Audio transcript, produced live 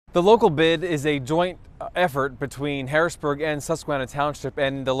The local bid is a joint effort between Harrisburg and Susquehanna Township,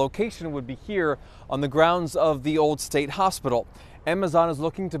 and the location would be here on the grounds of the old state hospital. Amazon is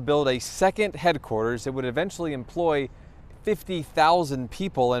looking to build a second headquarters. It would eventually employ 50,000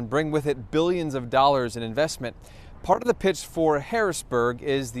 people and bring with it billions of dollars in investment. Part of the pitch for Harrisburg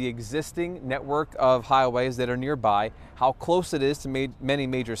is the existing network of highways that are nearby, how close it is to many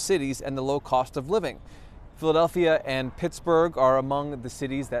major cities, and the low cost of living. Philadelphia and Pittsburgh are among the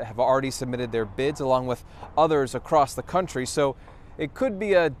cities that have already submitted their bids, along with others across the country. So it could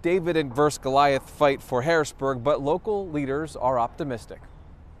be a David versus Goliath fight for Harrisburg, but local leaders are optimistic.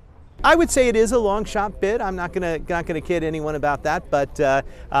 I would say it is a long shot bid. I'm not going to kid anyone about that, but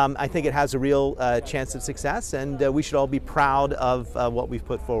I think it has a real chance of success, and we should all be proud of what we've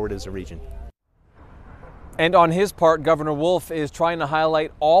put forward as a region. And on his part, Governor Wolf is trying to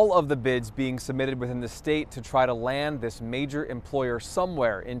highlight all of the bids being submitted within the state to try to land this major employer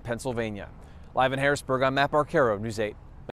somewhere in Pennsylvania. Live in Harrisburg, I'm Matt Barquero, News 8.